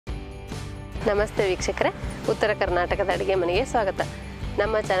ನಮಸ್ತೆ ವೀಕ್ಷಕರೇ, ಉತ್ತರ ಕರ್ನಾಟಕದ ಅಡುಗೆ ಮನೆಗೆ ಸ್ವಾಗತ.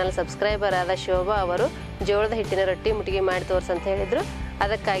 ನಮ್ಮ ಚಾನಲ್ ಸಬ್ಸ್ಕ್ರೈಬರ್ ಆದ ಶೋಭಾ ಅವರು ಜೋಳದ ಹಿಟ್ಟಿನ ರೊಟ್ಟಿ ಮುಟ್ಟಿಗೆ ಮಾಡಿ ತೋರಿಸು ಅಂತ ಹೇಳಿದರು.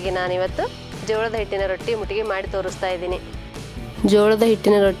 ಅದಕ್ಕಾಗಿ ನಾನಿವತ್ತು ಜೋಳದ ಹಿಟ್ಟಿನ ರೊಟ್ಟಿ ಮುಟ್ಟಿಗೆ ಮಾಡಿ ತೋರಿಸ್ತಾ ಇದ್ದೀನಿ. ಜೋಳದ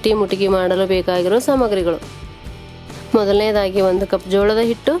ಹಿಟ್ಟಿನ ರೊಟ್ಟಿ ಮುಟ್ಟಿಗೆ ಮಾಡಲು ಬೇಕಾಗಿರೋ ಸಾಮಗ್ರಿಗಳು: ಮೊದಲನೇದಾಗಿ 1 ಕಪ್ ಜೋಳದ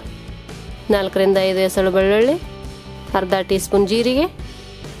ಹಿಟ್ಟು, 4 ರಿಂದ 5 ಎಸಳು ಬೆಳ್ಳುಳ್ಳಿ, ಅರ್ಧ ಟೀ ಸ್ಪೂನ್ ಜೀರಿಗೆ,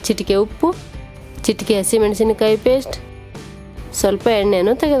 ಚಿಟಿಕೆ ಉಪ್ಪು, ಚಿಟಿಕೆ ಹಸಿಮೆಣಸಿನಕಾಯಿ ಪೇಸ್ಟ್, ಸ್ವಲ್ಪ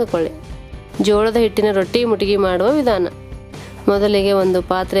ಎಣ್ಣೆಯನ್ನು ತೆಗೆದುಕೊಳ್ಳಿ. ಜೋಳದ ಹಿಟ್ಟಿನ ರೊಟ್ಟಿ ಮುಟ್ಟಿಗೆ ಮಾಡುವ ವಿಧಾನ: ಮೊದಲಿಗೆ ಒಂದು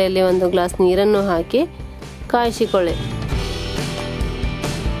ಪಾತ್ರೆಯಲ್ಲಿ 1 ಗ್ಲಾಸ್ ನೀರನ್ನು ಹಾಕಿ ಕಾಯಿಸಿಕೊಳ್ಳಿ.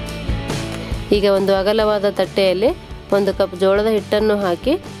 ಈಗ ಒಂದು ಅಗಲವಾದ ತಟ್ಟೆಯಲ್ಲಿ 1 ಕಪ್ ಜೋಳದ ಹಿಟ್ಟನ್ನು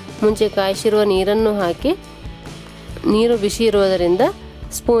ಹಾಕಿ ಮುಂಚೆ ಕಾಯಿಸಿರುವ ನೀರನ್ನು ಹಾಕಿ, ನೀರು ಬಿಸಿ ಇರುವುದರಿಂದ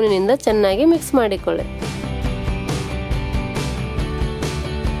ಸ್ಪೂನಿನಿಂದ ಚೆನ್ನಾಗಿ ಮಿಕ್ಸ್ ಮಾಡಿಕೊಳ್ಳಿ.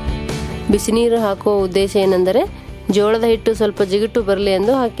 ಬಿಸಿ ನೀರು ಹಾಕುವ ಉದ್ದೇಶ ಏನೆಂದರೆ ಜೋಳದ ಹಿಟ್ಟು ಸ್ವಲ್ಪ ಜಿಗುಟು ಬರಲಿ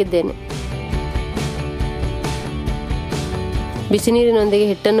ಎಂದು ಹಾಕಿದ್ದೇನೆ. ಬಿಸಿ ನೀರಿನೊಂದಿಗೆ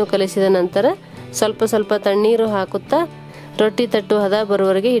ಹಿಟ್ಟನ್ನು ಕಲಿಸಿದ ನಂತರ ಸ್ವಲ್ಪ ಸ್ವಲ್ಪ ತಣ್ಣೀರು ಹಾಕುತ್ತಾ ರೊಟ್ಟಿ ತಟ್ಟು ಹದ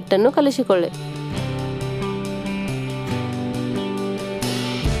ಬರುವವರೆಗೆ ಹಿಟ್ಟನ್ನು ಕಲಿಸಿಕೊಳ್ಳಿ.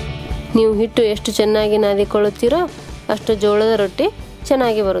 ನೀವು ಹಿಟ್ಟು ಎಷ್ಟು ಚೆನ್ನಾಗಿ ನಾದಿಕೊಳ್ಳುತ್ತೀರೋ ಅಷ್ಟು ಜೋಳದ ರೊಟ್ಟಿ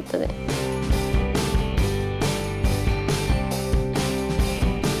ಚೆನ್ನಾಗಿ ಬರುತ್ತದೆ.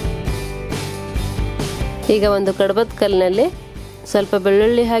 ಈಗ ಒಂದು ಕಡಬದ ಕಲ್ಲಿನಲ್ಲಿ ಸ್ವಲ್ಪ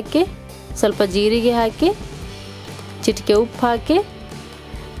ಬೆಳ್ಳುಳ್ಳಿ ಹಾಕಿ, ಸ್ವಲ್ಪ ಜೀರಿಗೆ ಹಾಕಿ, ಚಿಟಿಕೆ ಉಪ್ಪು ಹಾಕಿ,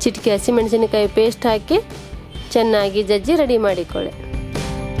 ಚಿಟಿಕೆ ಹಸಿಮೆಣಸಿನಕಾಯಿ ಪೇಸ್ಟ್ ಹಾಕಿ ಚೆನ್ನಾಗಿ ಜಜ್ಜಿ ರೆಡಿ ಮಾಡಿಕೊಳ್ಳಿ.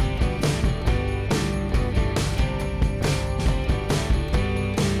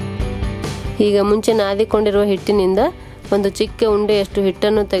 ಈಗ ಮುಂಚೆ ನಾದಿಕೊಂಡಿರುವ ಹಿಟ್ಟಿನಿಂದ ಒಂದು ಚಿಕ್ಕ ಉಂಡೆಯಷ್ಟು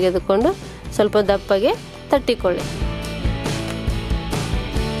ಹಿಟ್ಟನ್ನು ತೆಗೆದುಕೊಂಡು ಸ್ವಲ್ಪ ದಪ್ಪಗೆ ತಟ್ಟಿಕೊಳ್ಳಿ.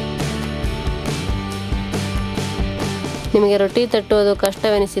 ನಿಮಗೆ ರೊಟ್ಟಿ ತಟ್ಟುವುದು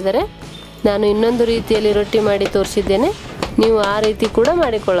ಕಷ್ಟವೆನಿಸಿದರೆ ನಾನು ಇನ್ನೊಂದು ರೀತಿಯಲ್ಲಿ ರೊಟ್ಟಿ ಮಾಡಿ ತೋರಿಸಿದ್ದೇನೆ, ನೀವು ಆ ರೀತಿ ಕೂಡ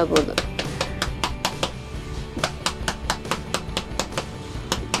ಮಾಡಿಕೊಳ್ಳಬಹುದು.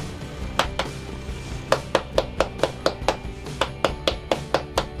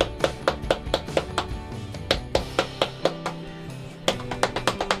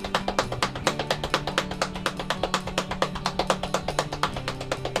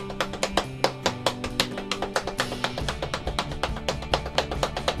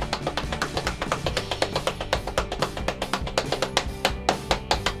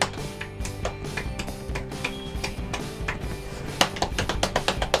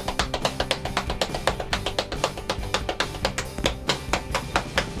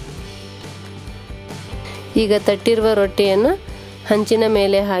 ಈಗ ತಟ್ಟಿರುವ ರೊಟ್ಟಿಯನ್ನು ಹಂಚಿನ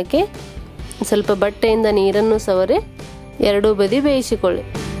ಮೇಲೆ ಹಾಕಿ ಸ್ವಲ್ಪ ಬಟ್ಟೆಯಿಂದ ನೀರನ್ನು ಸವರಿ ಎರಡೂ ಬದಿ ಬೇಯಿಸಿಕೊಳ್ಳಿ.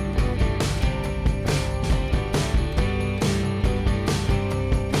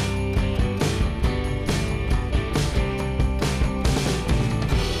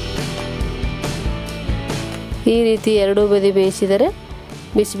 ಈ ರೀತಿ ಎರಡೂ ಬದಿ ಬೇಯಿಸಿದರೆ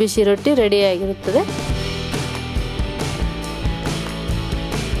ಬಿಸಿ ಬಿಸಿ ರೊಟ್ಟಿ ರೆಡಿಯಾಗಿರುತ್ತದೆ.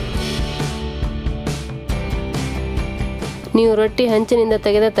 ನೀವು ರೊಟ್ಟಿ ಹಂಚಿನಿಂದ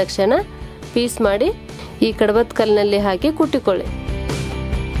ತೆಗೆದ ತಕ್ಷಣ ಪೀಸ್ ಮಾಡಿ ಈ ಕಡಬದ ಕಲ್ಲಿನಲ್ಲಿ ಹಾಕಿ ಕುಟ್ಟಿಕೊಳ್ಳಿ.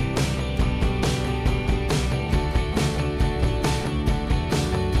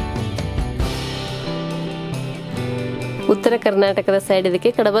 ಉತ್ತರ ಕರ್ನಾಟಕದ ಸೈಡ್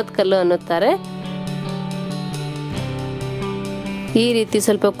ಇದಕ್ಕೆ ಕಡಬದ ಕಲ್ಲು ಅನ್ನುತ್ತಾರೆ. ಈ ರೀತಿ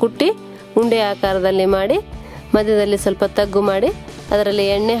ಸ್ವಲ್ಪ ಕುಟ್ಟಿ ಉಂಡೆ ಆಕಾರದಲ್ಲಿ ಮಾಡಿ ಮಧ್ಯದಲ್ಲಿ ಸ್ವಲ್ಪ ತಗ್ಗು ಮಾಡಿ ಅದರಲ್ಲಿ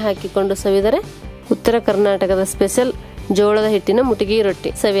ಎಣ್ಣೆ ಹಾಕಿಕೊಂಡು ಸವಿದರೆ ಉತ್ತರ ಕರ್ನಾಟಕದ ಸ್ಪೆಷಲ್ ಜೋಳದ ಹಿಟ್ಟಿನ ಮುಟ್ಟಿಗೆ ರೊಟ್ಟಿ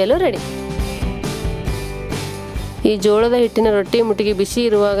ಸವಿಯಲು ರೆಡಿ. ಈ ಜೋಳದ ಹಿಟ್ಟಿನ ರೊಟ್ಟಿ ಮುಟ್ಟಿಗೆ ಬಿಸಿ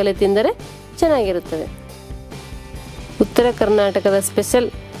ಇರುವಾಗಲೇ ತಿಂದರೆ ಚೆನ್ನಾಗಿರುತ್ತದೆ. ಉತ್ತರ ಕರ್ನಾಟಕದ ಸ್ಪೆಷಲ್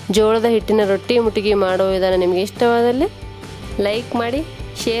ಜೋಳದ ಹಿಟ್ಟಿನ ರೊಟ್ಟಿ ಮುಟ್ಟಿಗೆ ಮಾಡುವ ವಿಧಾನ ನಿಮಗೆ ಇಷ್ಟವಾದಲ್ಲಿ ಲೈಕ್ ಮಾಡಿ,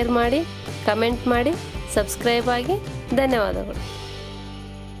 ಶೇರ್ ಮಾಡಿ, ಕಮೆಂಟ್ ಮಾಡಿ, ಸಬ್ಸ್ಕ್ರೈಬ್ ಆಗಿ. ಧನ್ಯವಾದಗಳು.